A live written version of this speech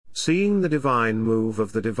Seeing the divine move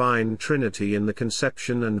of the Divine Trinity in the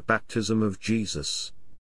conception and baptism of Jesus.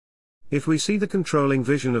 If we see the controlling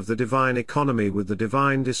vision of the divine economy with the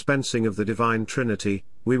divine dispensing of the Divine Trinity,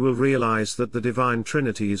 we will realize that the Divine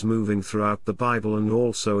Trinity is moving throughout the Bible and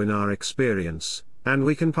also in our experience, and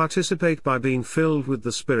we can participate by being filled with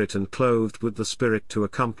the Spirit and clothed with the Spirit to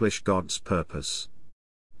accomplish God's purpose.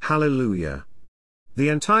 Hallelujah! The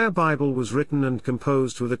entire Bible was written and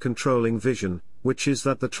composed with a controlling vision, which is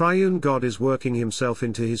that the Triune God is working Himself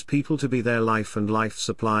into His people to be their life and life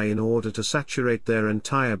supply in order to saturate their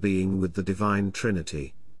entire being with the Divine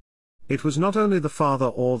Trinity. It was not only the Father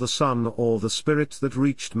or the Son or the Spirit that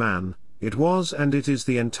reached man, it was and it is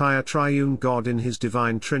the entire Triune God in His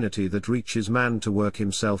Divine Trinity that reaches man to work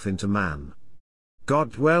Himself into man.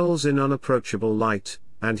 God dwells in unapproachable light,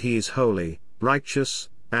 and He is holy, righteous,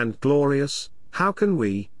 and glorious. How can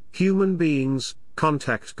we, human beings,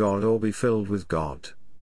 contact God or be filled with God?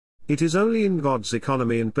 It is only in God's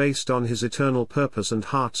economy and based on His eternal purpose and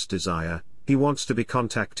heart's desire. He wants to be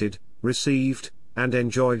contacted, received, and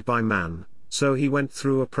enjoyed by man, so He went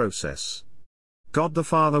through a process. God the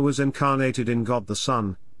Father was incarnated in God the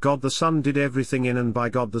Son. God the Son did everything in and by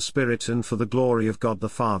God the Spirit and for the glory of God the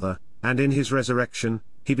Father, and in His resurrection,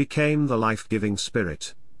 He became the life-giving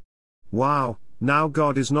Spirit. Wow! Now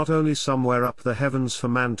God is not only somewhere up the heavens for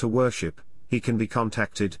man to worship, He can be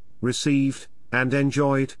contacted, received, and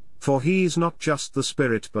enjoyed, for He is not just the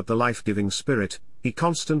Spirit but the life-giving Spirit. He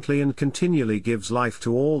constantly and continually gives life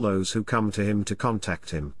to all those who come to Him to contact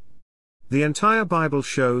Him. The entire Bible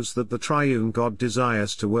shows that the Triune God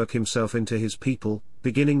desires to work Himself into His people,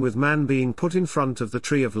 beginning with man being put in front of the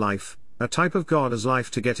tree of life, a type of God as life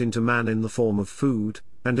to get into man in the form of food,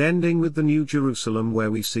 and ending with the New Jerusalem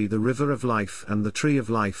where we see the river of life and the tree of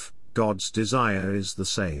life. God's desire is the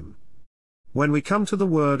same. When we come to the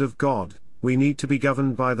Word of God, we need to be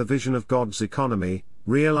governed by the vision of God's economy,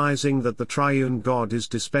 realizing that the Triune God is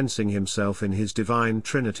dispensing Himself in His Divine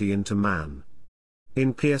Trinity into man.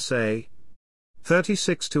 In PSA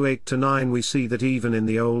 36:8-9 we see that even in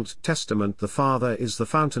the Old Testament the Father is the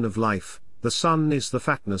fountain of life, the Son is the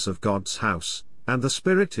fatness of God's house, and the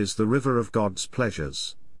Spirit is the river of God's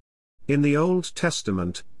pleasures. In the Old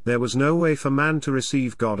Testament, there was no way for man to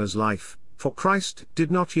receive God as life, for Christ did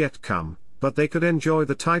not yet come, but they could enjoy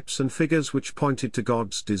the types and figures which pointed to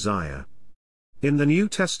God's desire. In the New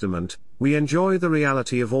Testament, we enjoy the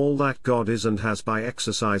reality of all that God is and has by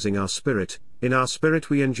exercising our spirit. In our spirit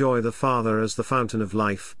we enjoy the Father as the fountain of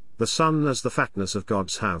life, the Son as the fatness of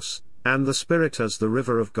God's house, and the Spirit as the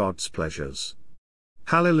river of God's pleasures.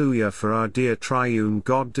 Hallelujah for our dear Triune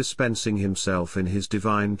God dispensing Himself in His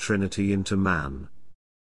Divine Trinity into man.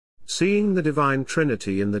 Seeing the Divine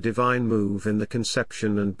Trinity in the divine move in the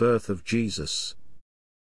conception and birth of Jesus.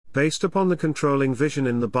 Based upon the controlling vision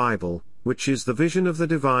in the Bible, which is the vision of the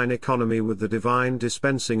divine economy with the divine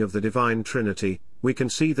dispensing of the Divine Trinity, we can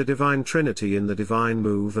see the Divine Trinity in the divine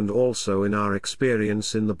move and also in our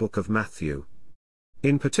experience in the book of Matthew.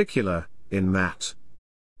 In particular, in Matt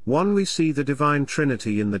 1 we see the Divine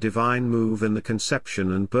Trinity in the divine move in the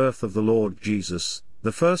conception and birth of the Lord Jesus,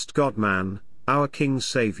 the first God-man, our King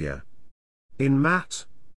Savior. In Matt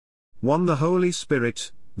 1 the Holy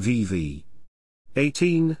Spirit, VV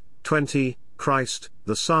 18:20, Christ,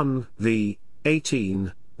 the Son, v.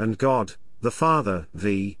 18, and God, the Father,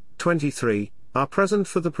 v. 23, are present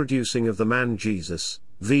for the producing of the man Jesus,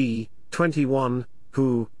 v. 21,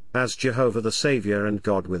 who, as Jehovah the Savior and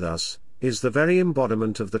God with us, is the very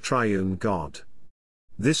embodiment of the Triune God.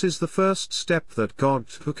 This is the first step that God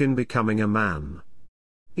took in becoming a man.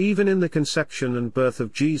 Even in the conception and birth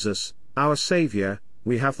of Jesus, our Savior,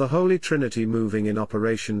 we have the Holy Trinity moving in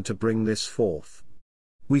operation to bring this forth.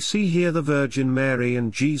 We see here the Virgin Mary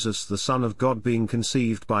and Jesus the Son of God being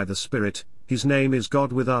conceived by the Spirit. His name is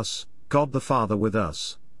God with us, God the Father with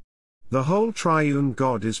us. The whole Triune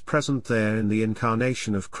God is present there in the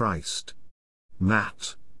incarnation of Christ.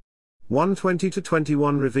 Matt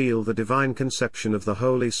 1:20-21 reveal the divine conception of the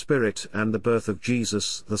Holy Spirit and the birth of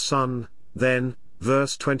Jesus the Son. Then,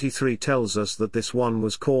 verse 23 tells us that this one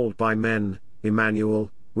was called by men,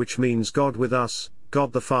 Emmanuel, which means God with us,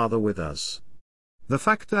 God the Father with us. The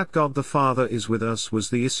fact that God the Father is with us was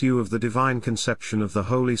the issue of the divine conception of the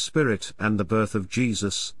Holy Spirit and the birth of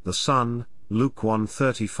Jesus, the Son, Luke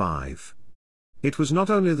 1:35. It was not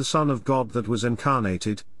only the Son of God that was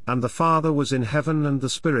incarnated, and the Father was in heaven and the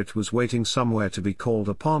Spirit was waiting somewhere to be called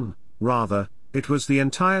upon, rather, it was the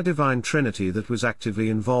entire Divine Trinity that was actively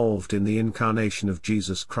involved in the incarnation of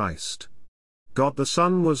Jesus Christ. God the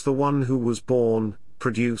Son was the one who was born,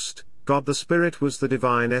 produced. God the Spirit was the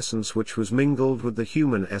divine essence which was mingled with the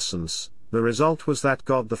human essence, the result was that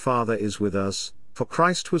God the Father is with us, for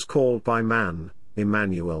Christ was called by man,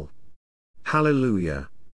 Emmanuel. Hallelujah.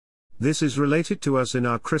 This is related to us in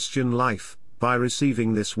our Christian life. By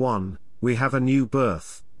receiving this one, we have a new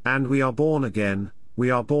birth, and we are born again, we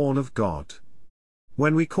are born of God.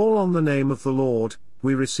 When we call on the name of the Lord,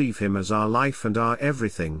 we receive Him as our life and our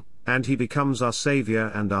everything, and He becomes our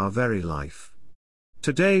Savior and our very life.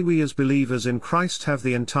 Today we as believers in Christ have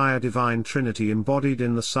the entire Divine Trinity embodied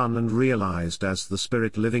in the Son and realized as the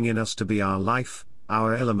Spirit living in us to be our life,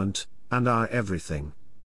 our element, and our everything.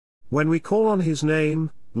 When we call on His name,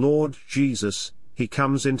 Lord Jesus, He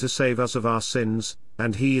comes in to save us of our sins,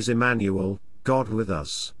 and He is Emmanuel, God with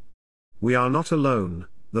us. We are not alone,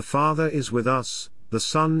 the Father is with us, the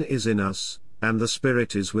Son is in us, and the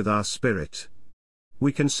Spirit is with our spirit.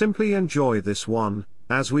 We can simply enjoy this one,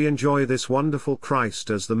 as we enjoy this wonderful Christ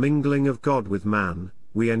as the mingling of God with man,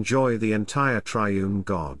 we enjoy the entire Triune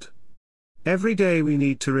God. Every day we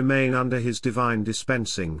need to remain under His divine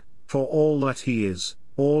dispensing, for all that He is,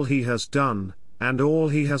 all He has done, and all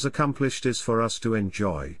He has accomplished is for us to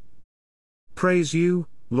enjoy. Praise you,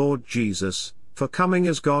 Lord Jesus, for coming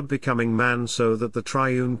as God becoming man so that the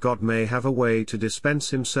Triune God may have a way to dispense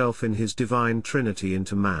Himself in His Divine Trinity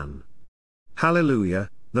into man. Hallelujah,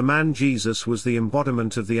 the man Jesus was the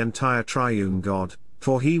embodiment of the entire Triune God,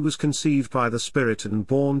 for He was conceived by the Spirit and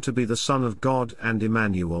born to be the Son of God and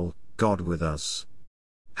Emmanuel, God with us.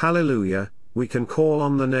 Hallelujah, we can call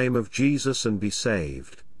on the name of Jesus and be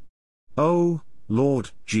saved. Oh,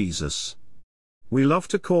 Lord Jesus. We love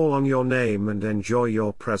to call on your name and enjoy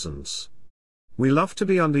your presence. We love to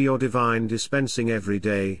be under your divine dispensing every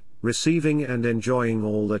day, receiving and enjoying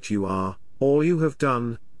all that you are, all you have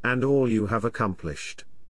done, and all you have accomplished.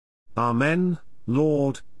 Amen,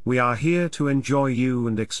 Lord, we are here to enjoy you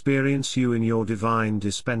and experience you in your divine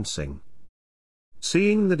dispensing.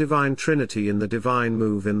 Seeing the Divine Trinity in the divine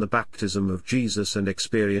move in the baptism of Jesus and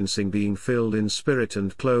experiencing being filled in Spirit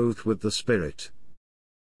and clothed with the Spirit.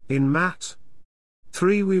 In Matt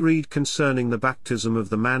 3 we read concerning the baptism of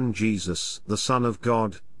the man Jesus, the Son of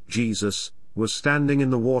God. Jesus was standing in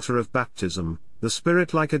the water of baptism, the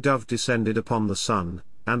Spirit like a dove descended upon the Son,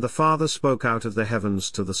 and the Father spoke out of the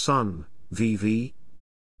heavens to the Son. VV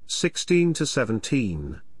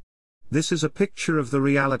 16-17. This is a picture of the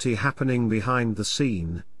reality happening behind the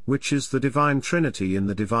scene, which is the Divine Trinity in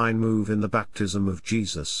the divine move in the baptism of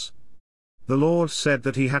Jesus. The Lord said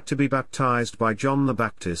that He had to be baptized by John the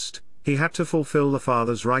Baptist. He had to fulfill the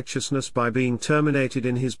Father's righteousness by being terminated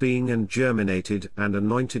in His being and germinated and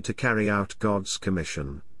anointed to carry out God's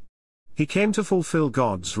commission. He came to fulfill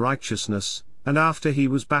God's righteousness, and after He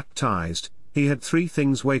was baptized, He had three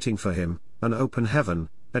things waiting for Him: an open heaven,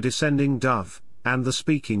 a descending dove, and the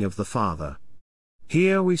speaking of the Father.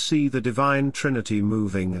 Here we see the Divine Trinity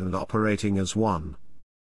moving and operating as one.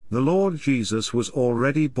 The Lord Jesus was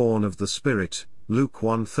already born of the Spirit, Luke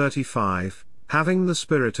 1:35, having the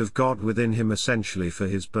Spirit of God within Him essentially for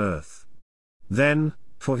His birth. Then,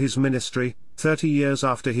 for His ministry, 30 years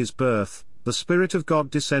after His birth, the Spirit of God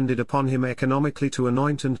descended upon Him economically to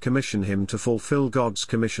anoint and commission Him to fulfill God's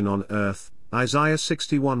commission on earth, Isaiah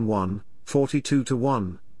 61:1,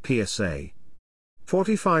 42-1, PSA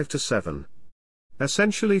 45-7.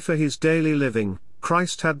 Essentially for His daily living,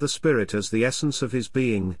 Christ had the Spirit as the essence of His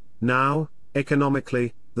being. Now,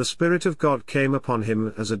 economically, the Spirit of God came upon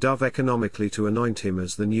Him as a dove economically to anoint Him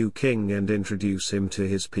as the new King and introduce Him to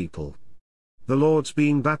His people. The Lord's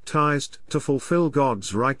being baptized to fulfill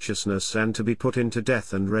God's righteousness and to be put into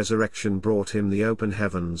death and resurrection brought Him the open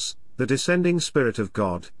heavens, the descending Spirit of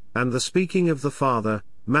God, and the speaking of the Father,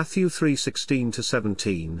 Matthew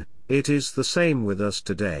 3:16-17. It is the same with us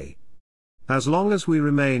today. As long as we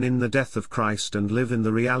remain in the death of Christ and live in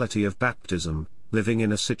the reality of baptism, living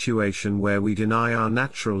in a situation where we deny our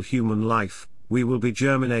natural human life, we will be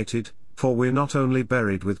germinated, for we're not only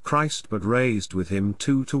buried with Christ but raised with Him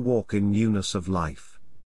too to walk in newness of life.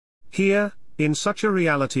 Here, in such a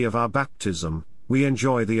reality of our baptism, we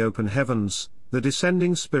enjoy the open heavens, the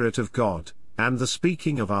descending Spirit of God, and the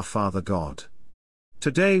speaking of our Father God.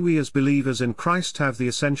 Today we as believers in Christ have the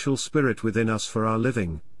essential Spirit within us for our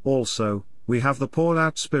living. Also, we have the poured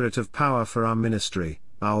out Spirit of power for our ministry,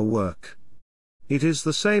 our work. It is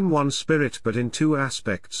the same one Spirit but in two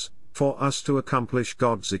aspects, for us to accomplish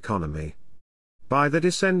God's economy. By the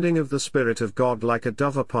descending of the Spirit of God like a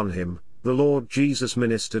dove upon Him, the Lord Jesus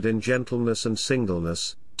ministered in gentleness and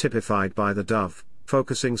singleness, typified by the dove,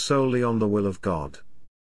 focusing solely on the will of God.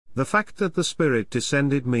 The fact that the Spirit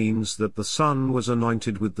descended means that the Son was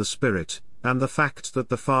anointed with the Spirit, and the fact that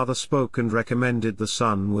the Father spoke and recommended the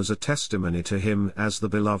Son was a testimony to Him as the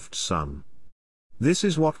beloved Son. This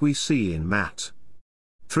is what we see in Matt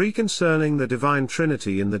 3 concerning the Divine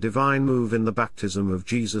Trinity in the divine move in the baptism of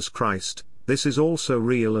Jesus Christ. This is also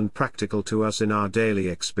real and practical to us in our daily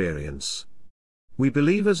experience. We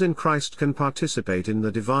believers in Christ can participate in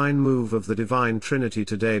the divine move of the Divine Trinity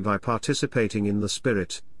today by participating in the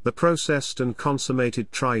Spirit, the processed and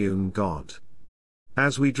consummated Triune God.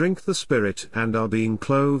 As we drink the Spirit and are being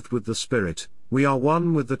clothed with the Spirit, we are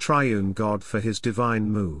one with the Triune God for His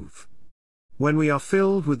divine move. When we are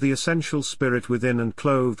filled with the essential Spirit within and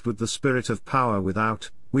clothed with the Spirit of power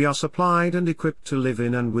without, we are supplied and equipped to live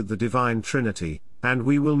in and with the Divine Trinity, and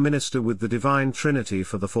we will minister with the Divine Trinity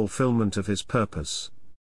for the fulfillment of His purpose.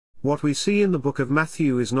 What we see in the book of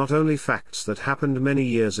Matthew is not only facts that happened many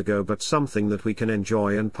years ago but something that we can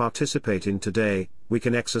enjoy and participate in today. We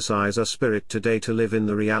can exercise our spirit today to live in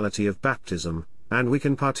the reality of baptism, and we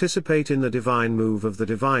can participate in the divine move of the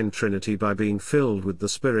Divine Trinity by being filled with the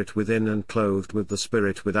Spirit within and clothed with the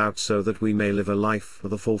Spirit without, so that we may live a life for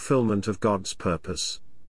the fulfillment of God's purpose.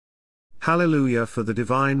 Hallelujah for the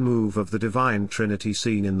divine move of the Divine Trinity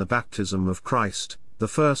seen in the baptism of Christ, the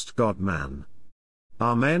first God-man.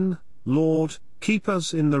 Amen. Lord, keep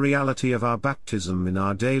us in the reality of our baptism in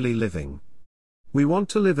our daily living. We want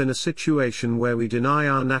to live in a situation where we deny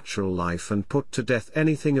our natural life and put to death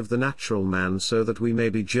anything of the natural man, so that we may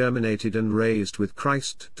be germinated and raised with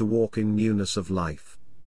Christ to walk in newness of life.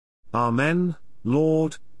 Amen.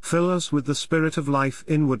 Lord, fill us with the Spirit of life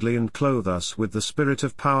inwardly and clothe us with the Spirit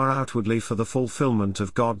of power outwardly for the fulfillment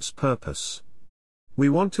of God's purpose. We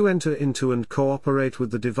want to enter into and cooperate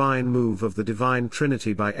with the divine move of the Divine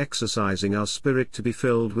Trinity by exercising our spirit to be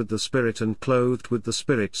filled with the Spirit and clothed with the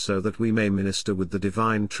Spirit, so that we may minister with the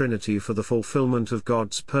Divine Trinity for the fulfillment of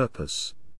God's purpose.